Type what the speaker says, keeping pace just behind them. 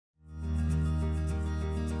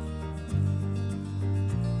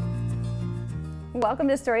Welcome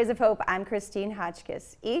to Stories of Hope. I'm Christine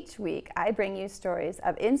Hotchkiss. Each week I bring you stories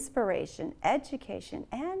of inspiration, education,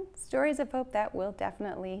 and stories of hope that will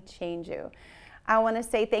definitely change you. I want to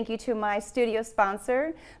say thank you to my studio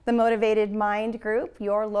sponsor, the Motivated Mind Group,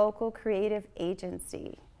 your local creative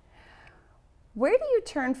agency. Where do you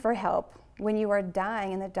turn for help when you are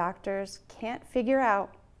dying and the doctors can't figure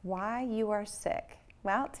out why you are sick?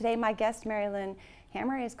 Well, today my guest, Lyn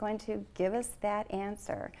Hammer, is going to give us that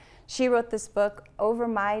answer. She wrote this book, Over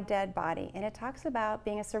My Dead Body, and it talks about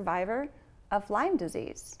being a survivor of Lyme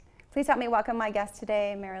disease. Please help me welcome my guest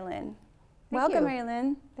today, Lyn. Welcome,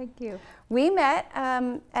 Lyn. Thank you. We met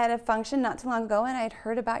at a function not too long ago, and I'd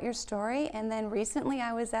heard about your story, and then recently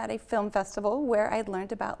I was at a film festival where I'd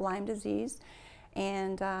learned about Lyme disease,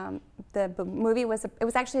 and the movie was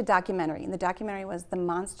actually a documentary, and the documentary was The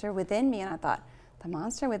Monster Within Me, and I thought, the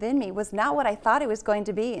monster within me was not what I thought it was going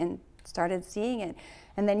to be, and started seeing it.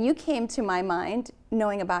 And then you came to my mind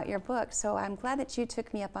knowing about your book, so I'm glad that you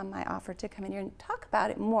took me up on my offer to come in here and talk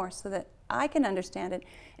about it more so that I can understand it,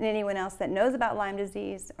 and anyone else that knows about Lyme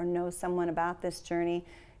disease or knows someone about this journey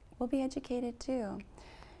will be educated too.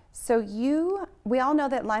 So we all know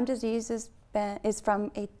that Lyme disease is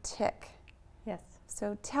from a tick. Yes.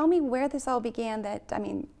 So tell me where this all began,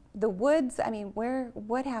 the woods,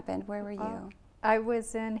 what happened? Where were you? I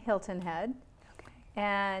was in Hilton Head.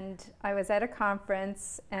 And I was at a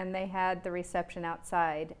conference, and they had the reception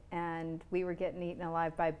outside, and we were getting eaten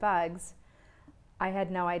alive by bugs. I had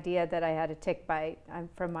no idea that I had a tick bite. I'm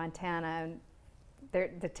from Montana, and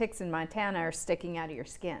the ticks in Montana are sticking out of your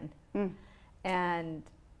skin. Mm. And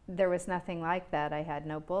there was nothing like that. I had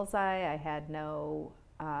no bullseye, I had no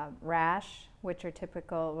rash, which are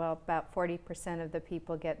typical. Well, about 40% of the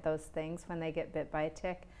people get those things when they get bit by a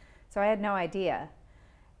tick. So I had no idea.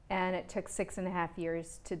 And it took 6.5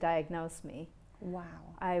 years to diagnose me. Wow.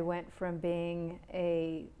 I went from being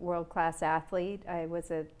a world-class athlete, I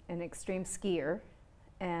was an extreme skier,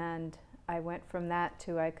 and I went from that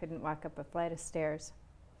to I couldn't walk up a flight of stairs.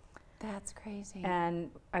 That's crazy.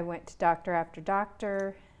 And I went to doctor after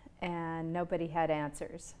doctor, and nobody had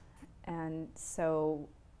answers. And so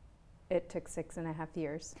it took 6.5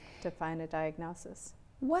 years to find a diagnosis.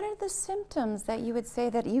 What are the symptoms that you would say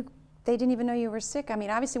that they didn't even know you were sick? I mean,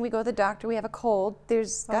 obviously we go to the doctor, we have a cold,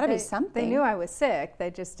 there's got to be something. They knew I was sick, they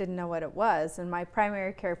just didn't know what it was. And my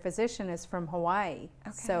primary care physician is from Hawaii,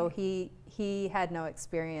 okay. So he had no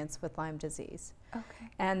experience with Lyme disease. Okay.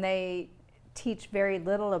 And they teach very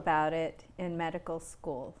little about it in medical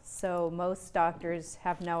school. So most doctors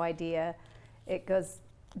have no idea. It goes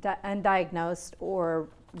undiagnosed or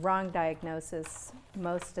wrong diagnosis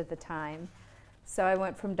most of the time. So I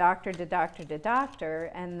went from doctor to doctor to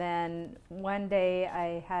doctor, and then one day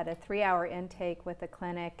I had a 3-hour intake with a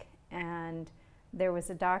clinic, and there was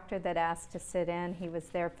a doctor that asked to sit in. He was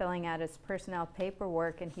there filling out his personnel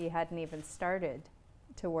paperwork, and he hadn't even started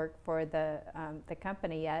to work for the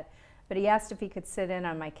company yet, but he asked if he could sit in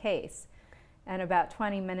on my case. And about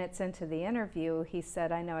 20 minutes into the interview, he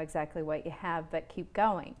said, "I know exactly what you have, but keep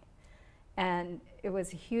going." And it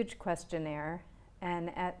was a huge questionnaire, and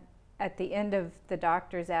at the end of the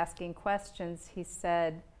doctor's asking questions, he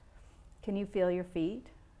said, "Can you feel your feet?"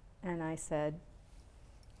 And I said,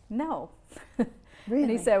 "No." Really?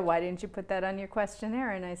 And he said, "Why didn't you put that on your questionnaire?"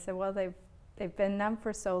 And I said, "Well, they've been numb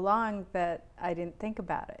for so long that I didn't think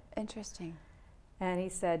about it." Interesting. And he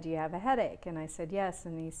said, "Do you have a headache?" And I said, "Yes."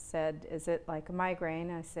 And he said, "Is it like a migraine?"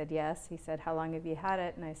 I said, "Yes." He said, "How long have you had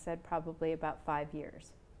it?" And I said, "Probably about 5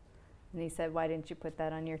 years." And he said, "Why didn't you put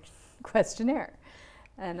that on your questionnaire?"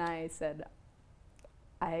 And I said,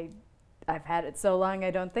 I've had it so long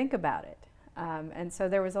I don't think about it. And so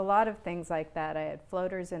there was a lot of things like that. I had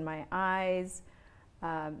floaters in my eyes,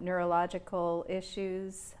 neurological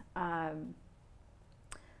issues,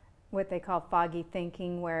 what they call foggy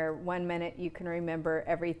thinking, where 1 minute you can remember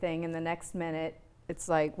everything and the next minute it's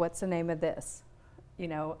like, what's the name of this? You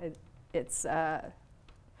know,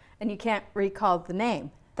 and you can't recall the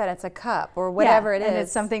name. That it's a cup or whatever it is. And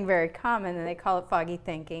it's something very common, and they call it foggy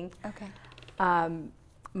thinking. Okay.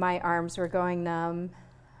 My arms were going numb,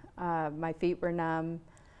 my feet were numb,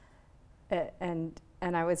 and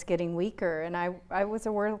I was getting weaker, and I was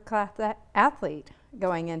a world-class athlete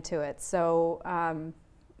going into it. So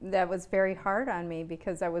that was very hard on me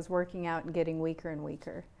because I was working out and getting weaker and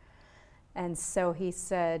weaker. And so he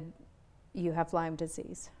said, "You have Lyme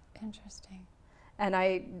disease." Interesting. And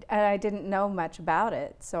I didn't know much about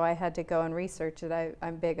it, so I had to go and research it.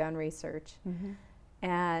 I'm big on research. Mm-hmm.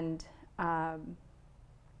 And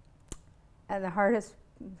the hardest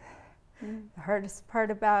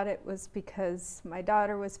part about it was because my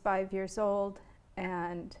daughter was 5 years old,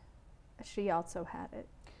 and she also had it.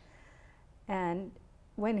 And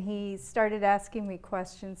when he started asking me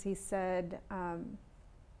questions, he said,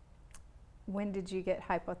 when did you get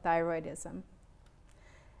hypothyroidism?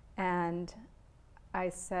 And I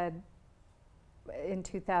said, in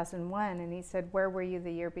 2001, and he said, where were you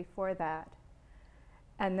the year before that?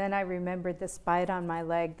 And then I remembered this bite on my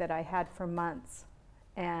leg that I had for months.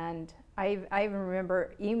 And I even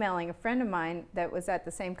remember emailing a friend of mine that was at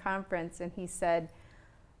the same conference, and he said,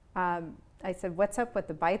 I said, what's up with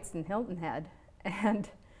the bites in Hilton Head? And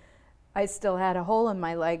I still had a hole in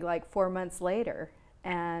my leg like 4 months later.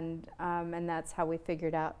 And that's how we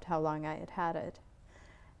figured out how long I had had it.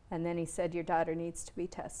 And then he said, your daughter needs to be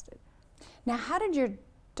tested. Now, how did your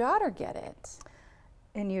daughter get it?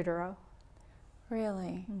 In utero.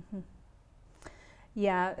 Really? Mm-hmm.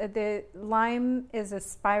 Yeah, the Lyme is a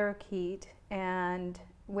spirochete, and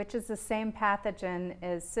which is the same pathogen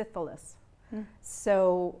as syphilis. Mm.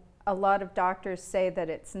 So a lot of doctors say that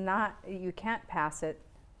it's not, you can't pass it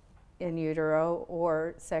in utero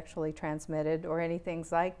or sexually transmitted or anything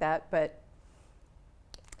like that, but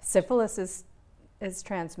syphilis is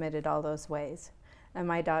transmitted all those ways. And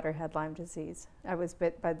my daughter had Lyme disease. I was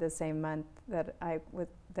bit by the same month that I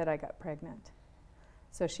got pregnant.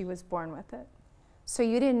 So she was born with it. So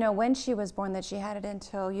you didn't know when she was born that she had it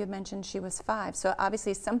until you mentioned she was 5. So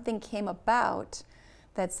obviously something came about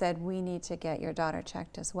that said, we need to get your daughter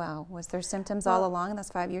checked as well. Was there symptoms all along in those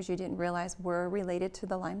 5 years you didn't realize were related to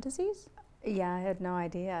the Lyme disease? Yeah, I had no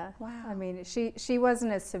idea. Wow. I mean, she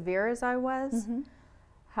wasn't as severe as I was. Mm-hmm.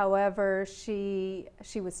 However, she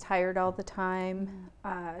was tired all the time.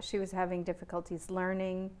 Mm-hmm. She was having difficulties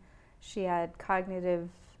learning. She had cognitive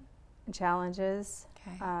challenges.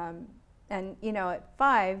 Okay. And, you know, at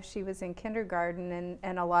 5, she was in kindergarten,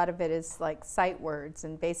 and a lot of it is like sight words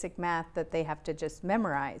and basic math that they have to just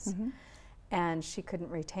memorize. Mm-hmm. And she couldn't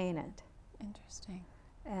retain it. Interesting.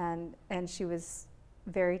 And she was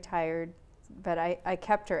very tired, but I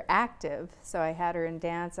kept her active. So I had her in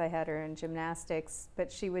dance, I had her in gymnastics, but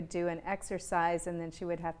she would do an exercise and then she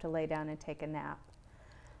would have to lay down and take a nap.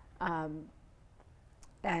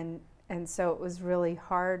 And so it was really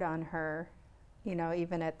hard on her, you know,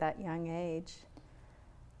 even at that young age.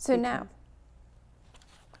 So now,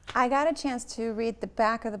 I got a chance to read the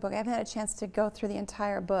back of the book. I haven't had a chance to go through the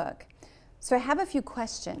entire book. So I have a few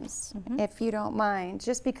questions, mm-hmm. if you don't mind,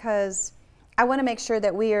 just because I want to make sure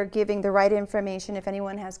that we are giving the right information if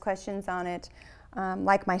anyone has questions on it,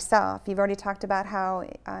 like myself. You've already talked about how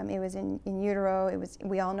it was in utero.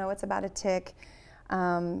 We all know it's about a tick.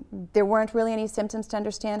 There weren't really any symptoms to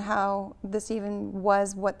understand how this even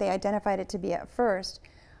was what they identified it to be at first.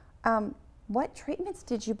 What treatments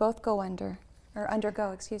did you both go under, or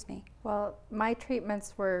undergo, excuse me? Well, my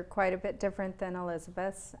treatments were quite a bit different than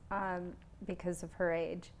Elizabeth's because of her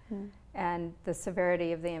age. Mm. And the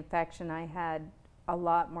severity of the infection. I had a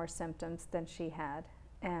lot more symptoms than she had.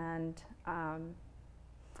 And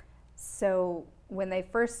so when they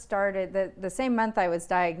first started, the same month I was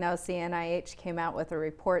diagnosed, the NIH came out with a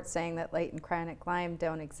report saying that latent chronic Lyme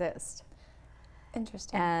don't exist.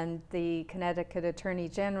 Interesting. And the Connecticut Attorney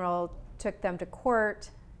General took them to court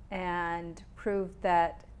and proved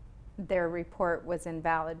that their report was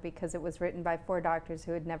invalid because it was written by 4 doctors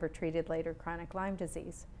who had never treated later chronic Lyme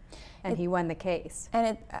disease. And he won the case.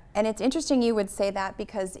 And it's interesting you would say that,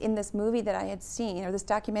 because in this movie that I had seen, or this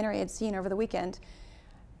documentary I had seen over the weekend,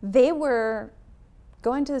 they were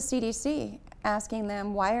going to the CDC asking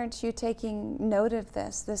them, why aren't you taking note of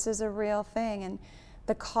this? This is a real thing. And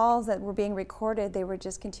the calls that were being recorded, they were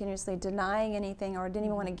just continuously denying anything, or didn't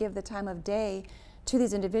even want to give the time of day to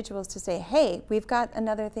these individuals to say, hey, we've got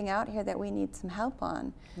another thing out here that we need some help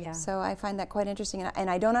on. Yeah. So I find that quite interesting, and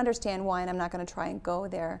I don't understand why, and I'm not going to try and go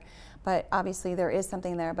there, but obviously there is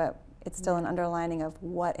something there, but it's still an underlining of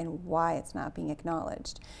what and why it's not being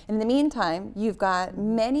acknowledged. And in the meantime, you've got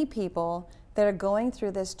many people that are going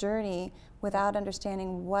through this journey without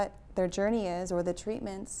understanding what their journey is or the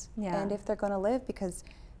treatments, and if they're going to live, because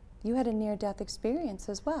you had a near-death experience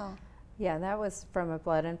as well. Yeah, that was from a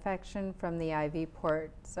blood infection from the IV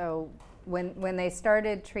port. So when they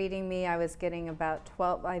started treating me, I was getting about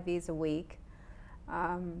 12 IVs a week.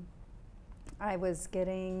 I was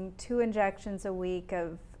getting 2 injections a week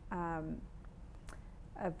of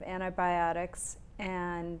antibiotics,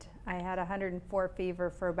 and I had 104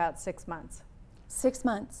 fever for about 6 months. 6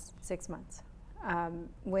 months? 6 months.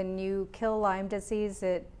 When you kill Lyme disease,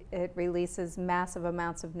 it releases massive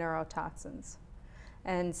amounts of neurotoxins.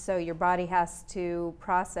 And so your body has to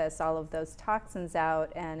process all of those toxins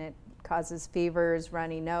out, and it causes fevers,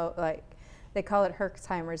 runny nose, like they call it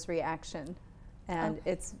Herxheimer's reaction, and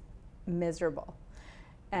it's miserable.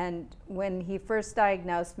 And when he first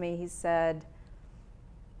diagnosed me, he said,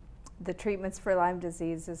 the treatments for Lyme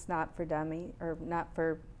disease is not for dummies, or not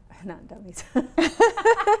dummies,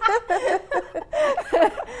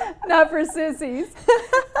 not for sissies.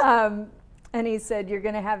 And he said, you're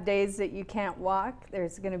going to have days that you can't walk,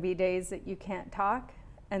 there's going to be days that you can't talk,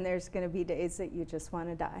 and there's going to be days that you just want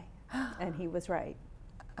to die. And he was right.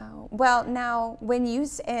 Oh, well, now, when you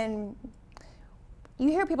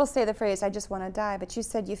hear people say the phrase, I just want to die, but you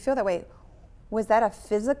said you feel that way. Was that a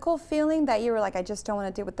physical feeling that you were like, I just don't want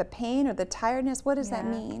to deal with the pain or the tiredness? What does that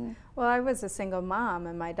mean? Well, I was a single mom,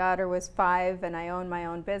 and my daughter was 5, and I owned my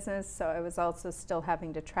own business, so I was also still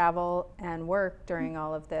having to travel and work during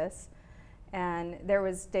all of this. And there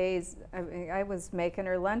was days, I was making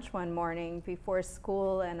her lunch one morning before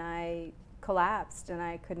school, and I collapsed and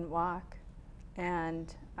I couldn't walk.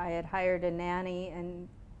 And I had hired a nanny, and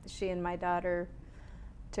she and my daughter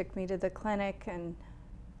took me to the clinic, and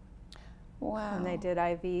wow. And they did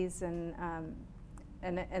IVs,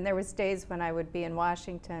 and there was days when I would be in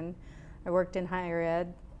Washington. I worked in higher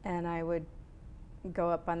ed, and I would go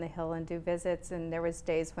up on the hill and do visits, and there was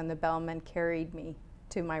days when the bellman carried me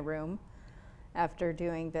to my room after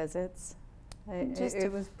doing visits.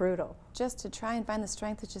 It was brutal. Just to try and find the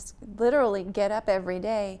strength to just literally get up every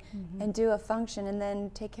day and do a function, and then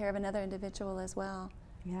take care of another individual as well.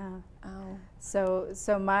 Yeah. Oh.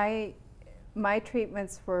 So my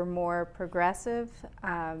treatments were more progressive.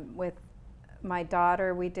 With my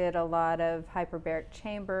daughter, we did a lot of hyperbaric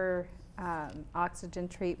chamber, oxygen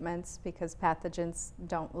treatments, because pathogens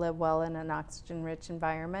don't live well in an oxygen-rich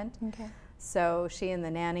environment. Okay. So she and the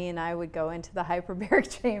nanny and I would go into the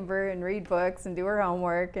hyperbaric chamber and read books and do her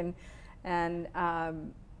homework, and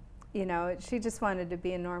you know, she just wanted to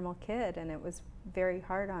be a normal kid, and it was very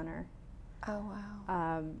hard on her. Oh,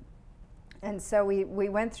 wow. And so we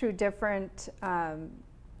went through different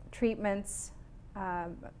treatments, a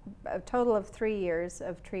total of 3 years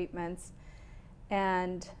of treatments,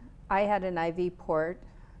 and I had an IV port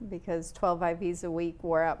because 12 IVs a week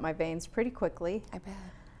wore out my veins pretty quickly. I bet.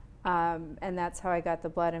 And that's how I got the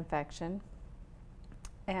blood infection.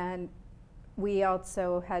 And we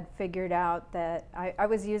also had figured out that I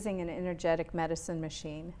was using an energetic medicine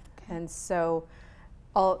machine. Okay. And so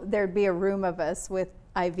there'd be a room of us with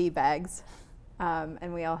IV bags,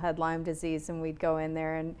 and we all had Lyme disease, and we'd go in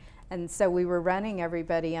there, and so we were running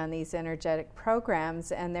everybody on these energetic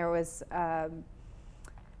programs, and there was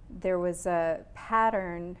a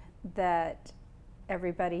pattern that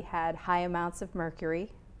everybody had high amounts of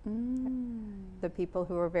mercury. The people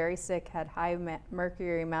who were very sick had high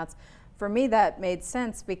mercury amounts. For me, that made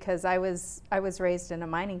sense because I was raised in a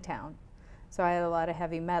mining town, so I had a lot of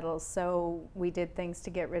heavy metals. So we did things to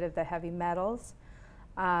get rid of the heavy metals,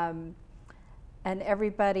 and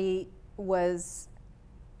everybody was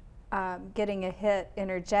getting a hit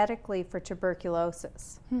energetically for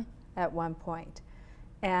tuberculosis at one point,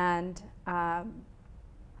 and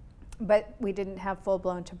but we didn't have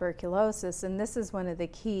full-blown tuberculosis, and this is one of the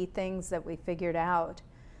key things that we figured out.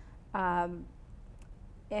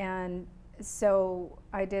 And so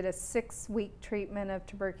I did a 6-week treatment of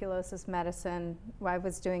tuberculosis medicine. I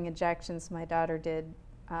was doing injections. My daughter did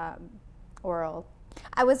oral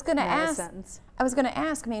I was going to medicines.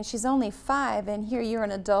 ask, I mean, she's only 5, and here you're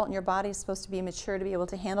an adult, and your body's supposed to be mature to be able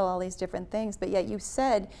to handle all these different things, but yet you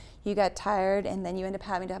said you got tired, and then you end up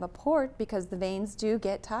having to have a port because the veins do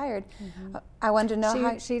get tired. I wanted to know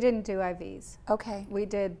how... She didn't do IVs. Okay. We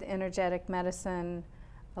did energetic medicine,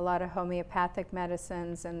 a lot of homeopathic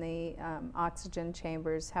medicines, and the oxygen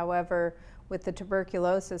chambers. However, with the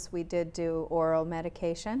tuberculosis, we did do oral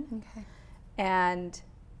medication. Okay. And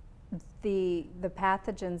the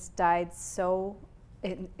pathogens died so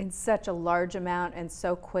in such a large amount and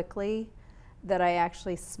so quickly that I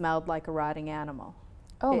actually smelled like a rotting animal.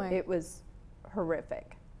 Oh it was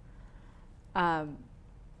horrific. And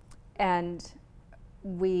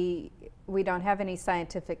we don't have any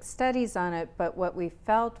scientific studies on it, but what we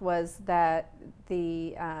felt was that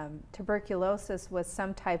the tuberculosis was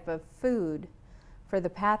some type of food for the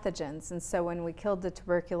pathogens, and so when we killed the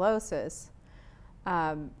tuberculosis,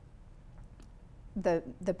 the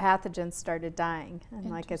pathogens started dying, and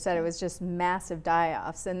like I said, it was just massive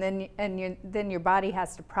die-offs, and then your body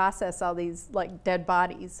has to process all these like dead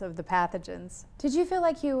bodies of the pathogens. Did you feel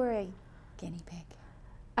like you were a guinea pig?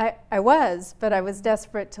 I was, but I was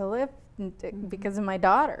desperate to live because of my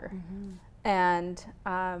daughter, and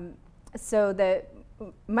so that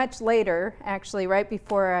much later, actually right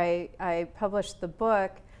before I published the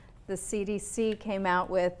book, the CDC came out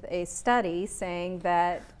with a study saying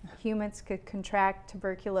that humans could contract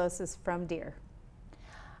tuberculosis from deer.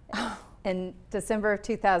 in December of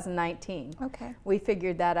 2019. Okay. We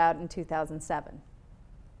figured that out in 2007.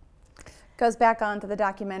 Goes back onto the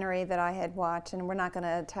documentary that I had watched, and we're not going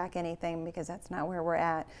to attack anything because that's not where we're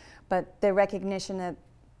at, but the recognition that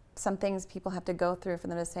some things people have to go through for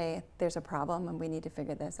them to say there's a problem and we need to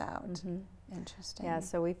figure this out. Mm-hmm. Interesting. Yeah,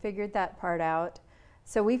 so we figured that part out.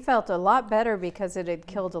 So we felt a lot better because it had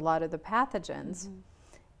killed a lot of the pathogens. Mm-hmm.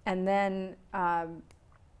 And then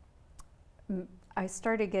I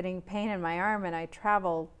started getting pain in my arm, and I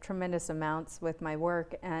travel tremendous amounts with my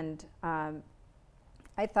work, and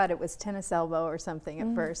I thought it was tennis elbow or something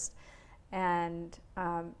at first. And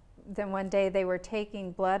then one day they were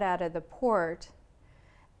taking blood out of the port,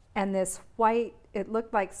 and this white, it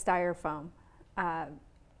looked like styrofoam.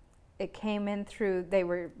 It came in through, they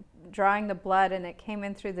were drawing the blood, and it came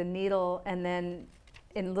in through the needle and then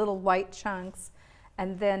in little white chunks,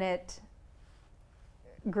 and then it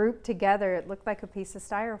grouped together. It looked like a piece of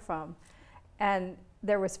styrofoam. And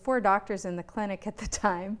there was 4 doctors in the clinic at the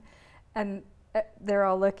time, and they're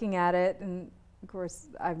all looking at it, and of course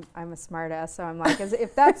I'm a smart ass, so I'm like,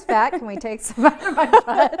 if that's fat, can we take some out of my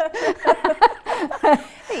butt?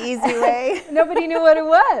 The easy way. Nobody knew what it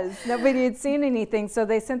was. Nobody had seen anything, so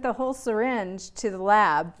they sent the whole syringe to the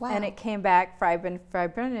lab. Wow. And it came back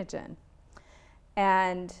fibrinogen.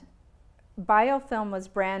 And biofilm was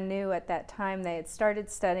brand new at that time. They had started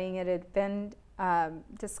studying it, had been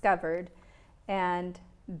discovered, and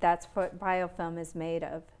that's what biofilm is made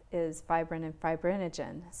of, is fibrin and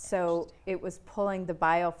fibrinogen. So it was pulling the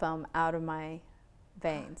biofilm out of my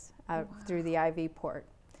veins, through the IV port.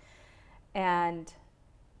 And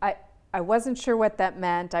I wasn't sure what that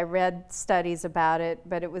meant. I read studies about it,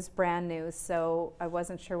 but it was brand new, so I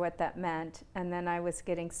wasn't sure what that meant. And then I was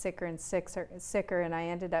getting sicker and sicker, and I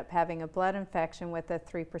ended up having a blood infection with a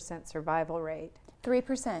 3% survival rate.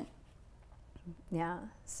 3%? Yeah,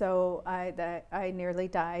 so I nearly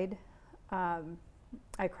died.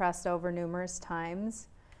 I crossed over numerous times,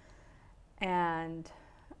 and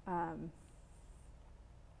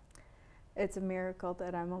it's a miracle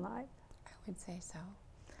that I'm alive. I would say so.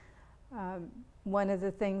 One of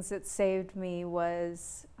the things that saved me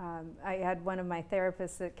was I had one of my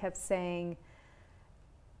therapists that kept saying,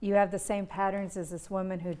 you have the same patterns as this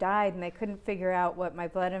woman who died, and they couldn't figure out what my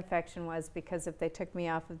blood infection was because if they took me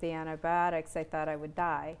off of the antibiotics, they thought I would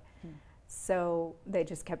die. So they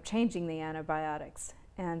just kept changing the antibiotics.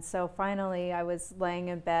 And so finally I was laying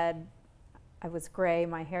in bed, I was gray,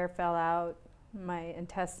 my hair fell out, my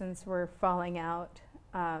intestines were falling out.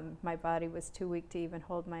 My body was too weak to even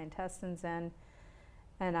hold my intestines in,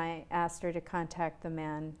 and I asked her to contact the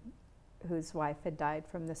man whose wife had died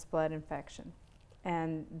from this blood infection.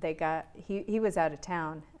 And he was out of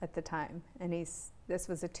town at the time, and this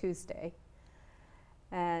was a Tuesday.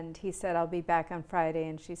 And he said, I'll be back on Friday,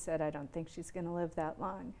 and she said, I don't think she's going to live that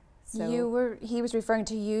long. So he was referring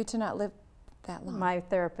to you to not live that long? My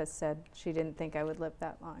therapist said she didn't think I would live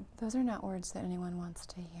that long. Those are not words that anyone wants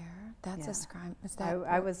to hear. That's a scream. Is that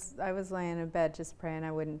I was laying in bed just praying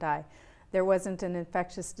I wouldn't die. There wasn't an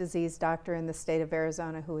infectious disease doctor in the state of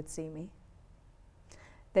Arizona who would see me.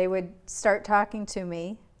 They would start talking to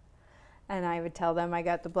me, and I would tell them I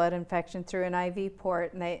got the blood infection through an IV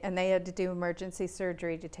port, and they had to do emergency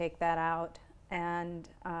surgery to take that out. And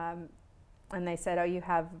they said, oh, you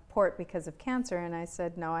have a port because of cancer. And I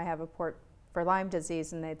said, no, I have a port for Lyme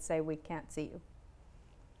disease. And they'd say, we can't see you.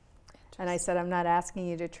 And I said, I'm not asking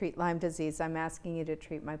you to treat Lyme disease. I'm asking you to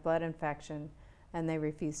treat my blood infection. And they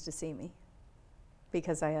refused to see me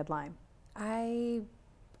because I had Lyme. I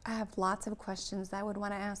have lots of questions that I would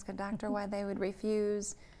want to ask a doctor why they would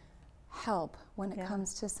refuse help when it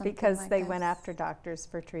comes to something because like they this. went after doctors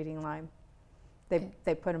for treating Lyme.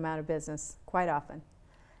 They put them out of business quite often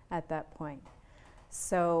at that point.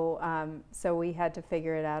 So, so we had to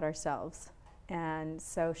figure it out ourselves. And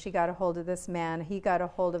so she got a hold of this man. He got a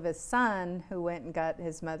hold of his son, who went and got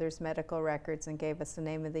his mother's medical records and gave us the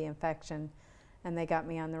name of the infection. And they got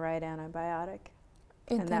me on the right antibiotic.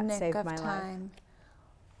 And that saved my life.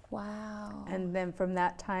 Wow. And then from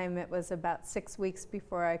that time, it was about 6 weeks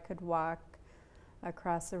before I could walk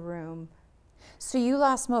across a room. So you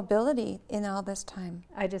lost mobility in all this time?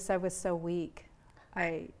 I was so weak.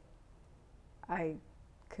 I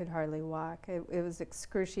could hardly walk. It was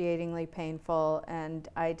excruciatingly painful, and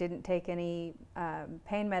I didn't take any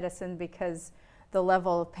pain medicine because the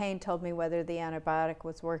level of pain told me whether the antibiotic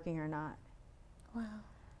was working or not. Wow.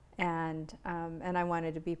 And I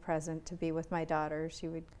wanted to be present, to be with my daughter. She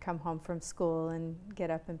would come home from school and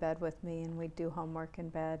get up in bed with me, and we'd do homework in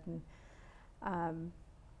bed. And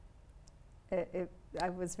I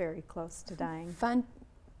was very close to dying.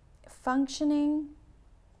 Functioning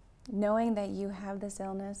knowing that you have this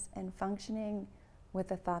illness and functioning with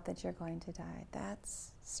the thought that you're going to die,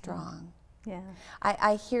 that's strong. Yeah.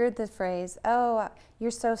 I hear the phrase, oh,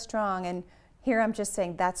 you're so strong, and here I'm just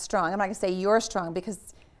saying that's strong. I'm not going to say you're strong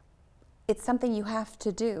because it's something you have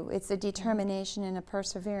to do. It's a determination and a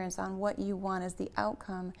perseverance on what you want as the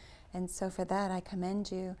outcome. And so for that, I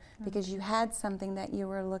commend you because you had something that you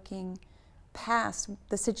were looking past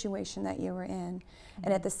the situation that you were in.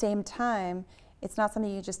 And at the same time, it's not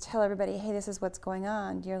something you just tell everybody, hey, this is what's going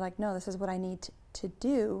on. You're like, no, this is what I need to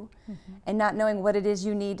do. And not knowing what it is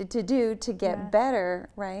you needed to do to get better,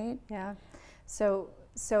 right? Yeah.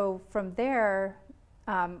 So from there,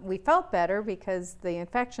 we felt better because the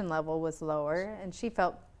infection level was lower, and she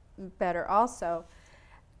felt better also.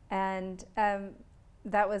 And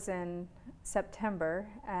that was in September,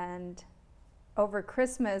 and over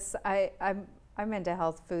Christmas, I'm into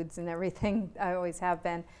health foods and everything. I always have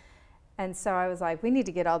been. And so I was like, we need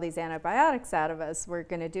to get all these antibiotics out of us. We're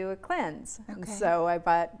going to do a cleanse. And so I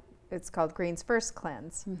bought, it's called Green's First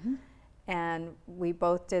Cleanse. And we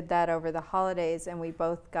both did that over the holidays, and we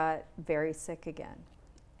both got very sick again.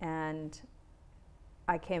 And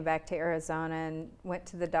I came back to Arizona and went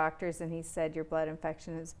to the doctors, and he said, your blood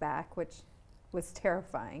infection is back, which was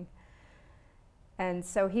terrifying. And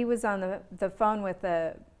so he was on the phone with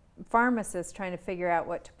the pharmacist trying to figure out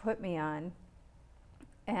what to put me on.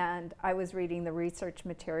 And I was reading the research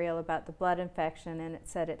material about the blood infection, and it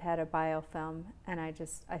said it had a biofilm. And I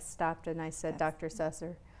stopped and I said, Dr.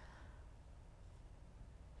 Susser,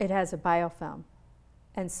 it has a biofilm,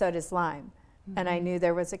 and so does Lyme. And I knew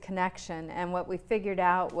there was a connection. And what we figured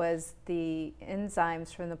out was the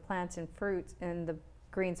enzymes from the plants and fruits in the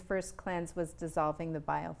Green's First Cleanse was dissolving the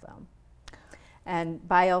biofilm. And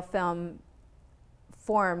biofilm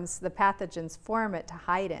forms, the pathogens form it to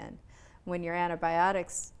hide in. When your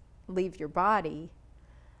antibiotics leave your body,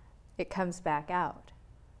 it comes back out.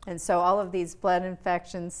 And so all of these blood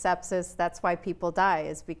infections, sepsis, that's why people die,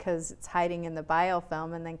 is because it's hiding in the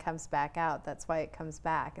biofilm and then comes back out. That's why it comes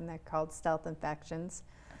back, and they're called stealth infections.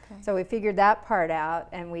 So we figured that part out,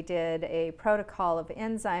 and we did a protocol of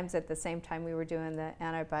enzymes at the same time we were doing the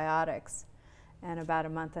antibiotics. And about a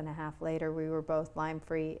month and a half later, we were both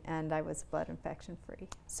Lyme-free, and I was blood infection-free.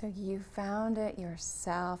 So you found it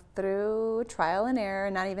yourself through trial and error,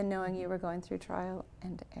 not even knowing you were going through trial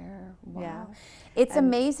and error. Wow. Yeah. It's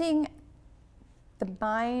amazing. The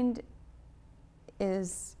mind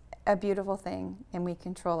is a beautiful thing, and we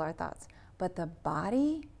control our thoughts. But the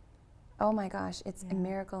body, oh my gosh, it's a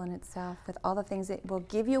miracle in itself with all the things that will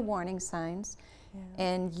give you warning signs.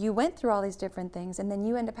 And you went through all these different things, and then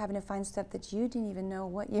you end up having to find stuff that you didn't even know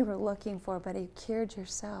what you were looking for, but you cured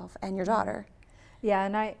yourself and your daughter. Yeah,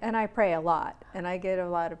 and I pray a lot, and I get a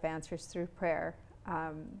lot of answers through prayer,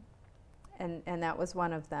 and that was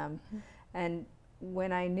one of them. And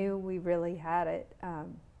when I knew we really had it, I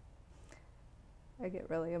get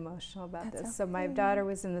really emotional about this. So my daughter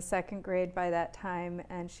was in the 2nd grade by that time,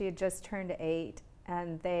 and she had just turned 8.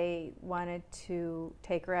 And they wanted to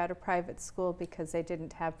take her out of private school because they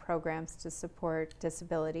didn't have programs to support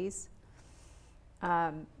disabilities.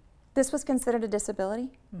 This was considered a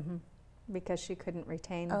disability? Because she couldn't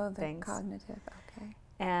retain things. Oh, cognitive, okay.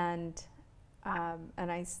 And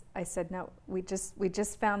I said, no, we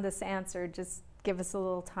just found this answer, just give us a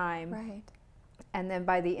little time. Right. And then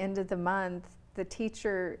by the end of the month, the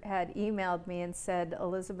teacher had emailed me and said,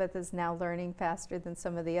 Elizabeth is now learning faster than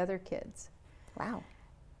some of the other kids. Wow.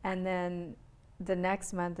 And then the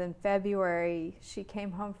next month in February, she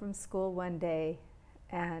came home from school one day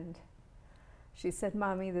and she said,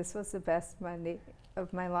 Mommy, this was the best Monday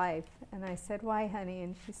of my life. And I said, why, honey?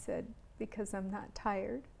 And she said, because I'm not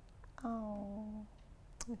tired. Oh.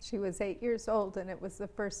 And she was 8 years old, and it was the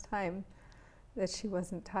first time that she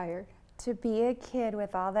wasn't tired. To be a kid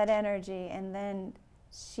with all that energy, and then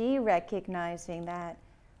she recognizing that,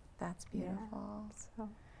 that's beautiful. Yeah, so.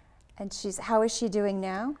 And how is she doing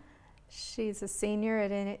now? She's a senior at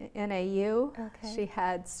NAU. Okay. She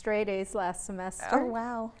had straight A's last semester. Oh,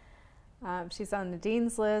 wow. She's on the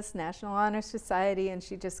Dean's List, National Honor Society, and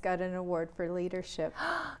she just got an award for leadership.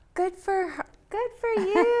 Good for her. Good for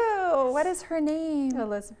you. What is her name?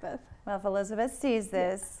 Elizabeth. Well, if Elizabeth sees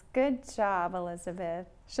this, good job, Elizabeth.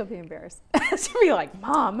 She'll be embarrassed. She'll be like,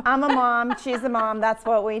 Mom. I'm a mom. She's a mom. That's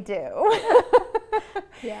what we do.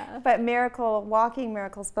 Yeah. But walking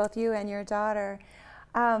miracles, both you and your daughter.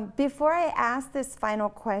 Before I ask this final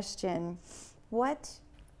question, what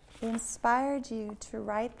inspired you to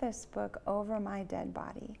write this book, Over My Dead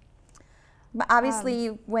Body? Obviously,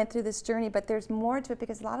 you went through this journey, but there's more to it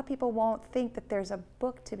because a lot of people won't think that there's a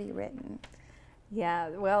book to be written. Yeah,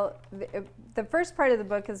 well, the first part of the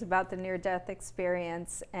book is about the near-death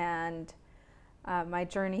experience and my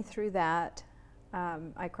journey through that.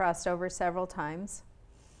 I crossed over several times,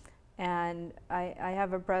 and I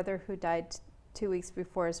have a brother who died 2 weeks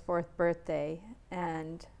before his 4th birthday,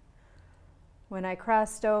 and when I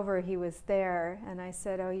crossed over, he was there, and I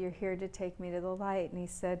said, "Oh, you're here to take me to the light," and he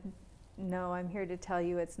said, "No, I'm here to tell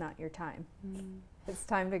you it's not your time. It's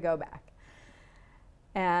time to go back."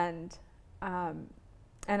 And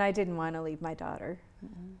I didn't want to leave my daughter.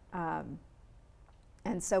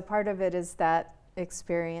 And so part of it is that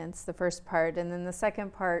experience, the first part, and then the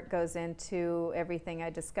second part goes into everything I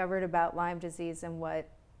discovered about Lyme disease and what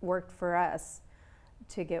worked for us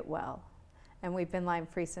to get well. And we've been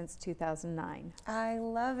Lyme-free since 2009. I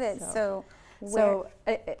love it. So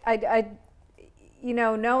I you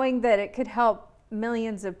know, knowing that it could help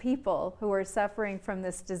millions of people who are suffering from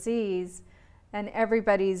this disease, and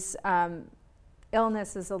everybody's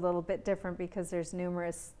illness is a little bit different because there's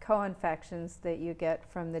numerous co-infections that you get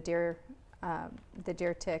from the deer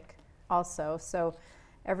tick also. So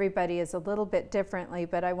everybody is a little bit differently,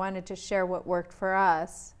 but I wanted to share what worked for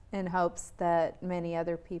us in hopes that many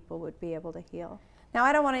other people would be able to heal. Now,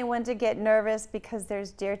 I don't want anyone to get nervous because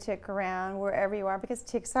there's deer tick around wherever you are, because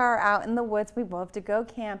ticks are out in the woods. We love to go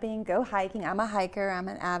camping, go hiking. I'm a hiker. I'm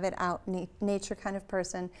an avid out nature kind of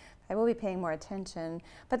person. I will be paying more attention.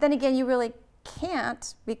 But then again, you really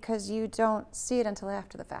can't because you don't see it until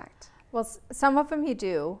after the fact. Well, some of them you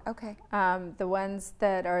do. Okay. The ones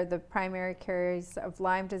that are the primary carriers of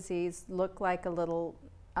Lyme disease look like a little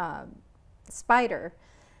spider.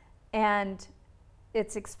 And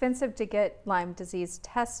it's expensive to get Lyme disease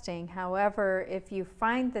testing. However, if you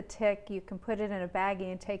find the tick, you can put it in a baggie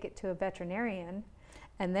and take it to a veterinarian,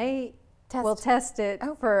 and they will test it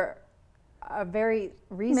for a very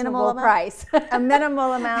reasonable price. A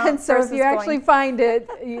minimal amount. And so if you actually find it,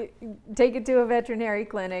 you take it to a veterinary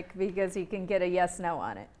clinic because you can get a yes/no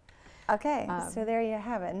on it. Okay, so there you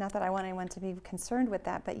have it. Not that I want anyone to be concerned with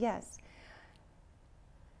that, but yes.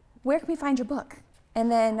 Where can we find your book? And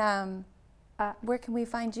then where can we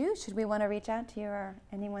find you? Should we want to reach out to you or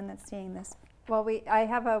anyone that's seeing this? Well, I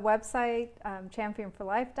have a website,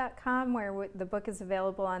 championforlife.com, where the book is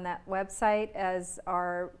available on that website, as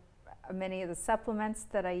are many of the supplements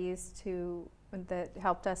that I used that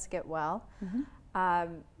helped us get well.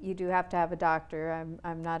 You do have to have a doctor.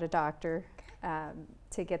 I'm not a doctor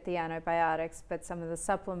to get the antibiotics, but some of the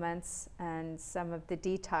supplements and some of the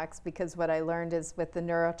detox, because what I learned is with the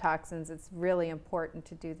neurotoxins, it's really important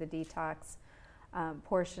to do the detox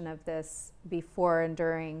portion of this before and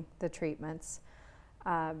during the treatments.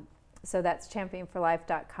 So that's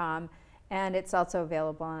championforlife.com, and it's also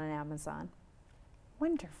available on Amazon.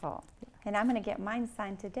 Wonderful. And I'm going to get mine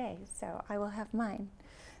signed today, so I will have mine.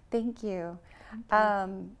 Thank you.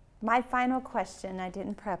 My final question, I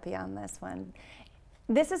didn't prep you on this one.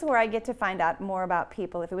 This is where I get to find out more about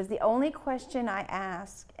people. If it was the only question I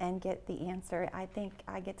ask and get the answer, I think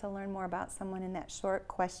I get to learn more about someone in that short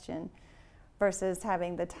question versus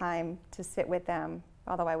having the time to sit with them,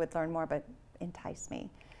 although I would learn more, but entice me.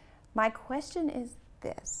 My question is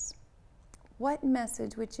this. What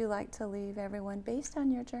message would you like to leave everyone based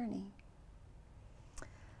on your journey?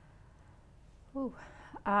 Ooh,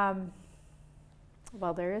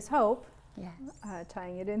 well, there is hope. Yes.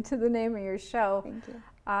 Tying it into the name of your show. Thank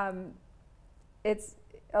you. It's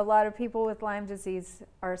a lot of people with Lyme disease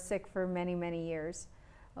are sick for many, many years.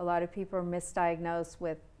 A lot of people are misdiagnosed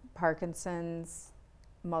with Parkinson's,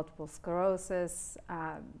 multiple sclerosis.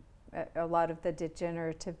 A lot of the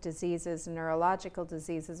degenerative diseases and neurological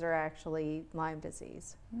diseases are actually Lyme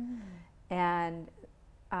disease. And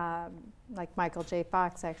like Michael J.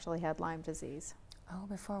 Fox actually had Lyme disease. Oh,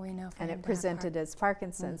 before we know. And it presented as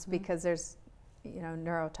Parkinson's because there's,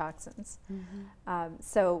 neurotoxins.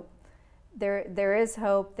 So there is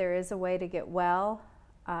hope. There is a way to get well.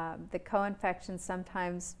 The co-infections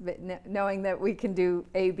sometimes, knowing that we can do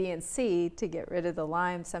A, B, and C to get rid of the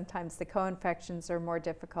Lyme, sometimes the co-infections are more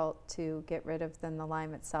difficult to get rid of than the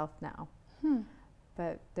Lyme itself now.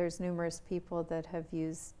 But there's numerous people that have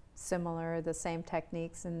used the same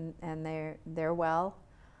techniques, and they're well.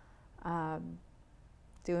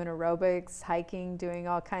 Doing aerobics, hiking, doing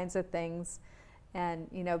all kinds of things. And,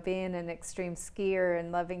 being an extreme skier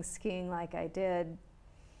and loving skiing like I did,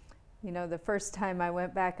 the first time I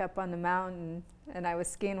went back up on the mountain and I was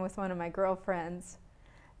skiing with one of my girlfriends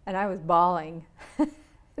and I was bawling.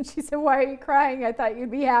 And she said, "Why are you crying? I thought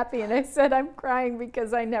you'd be happy." And I said, "I'm crying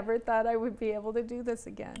because I never thought I would be able to do this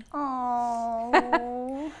again."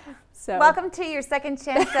 Oh. So welcome to your second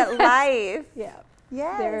chance at life. Yeah.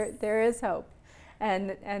 Yes. There is hope.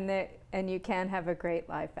 And and you can have a great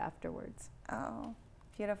life afterwards. Oh,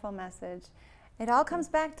 beautiful message. It all comes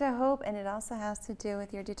back to hope, and it also has to do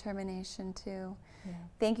with your determination too. Yeah.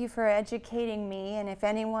 Thank you for educating me, and if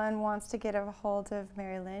anyone wants to get a hold of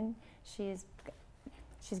Mary Lyn, she's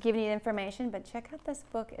giving you the information, but check out this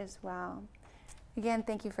book as well. Again,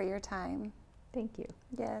 thank you for your time. Thank you.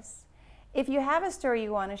 Yes. If you have a story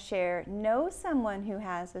you want to share, know someone who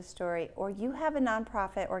has a story, or you have a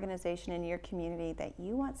nonprofit organization in your community that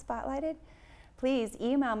you want spotlighted, please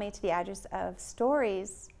email me to the address of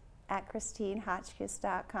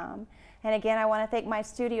stories@christinehotchkiss.com. And again, I want to thank my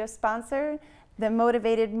studio sponsor, the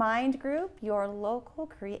Motivated Mind Group, your local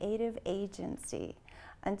creative agency.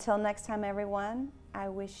 Until next time, everyone, I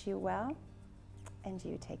wish you well, and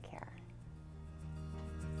you take care.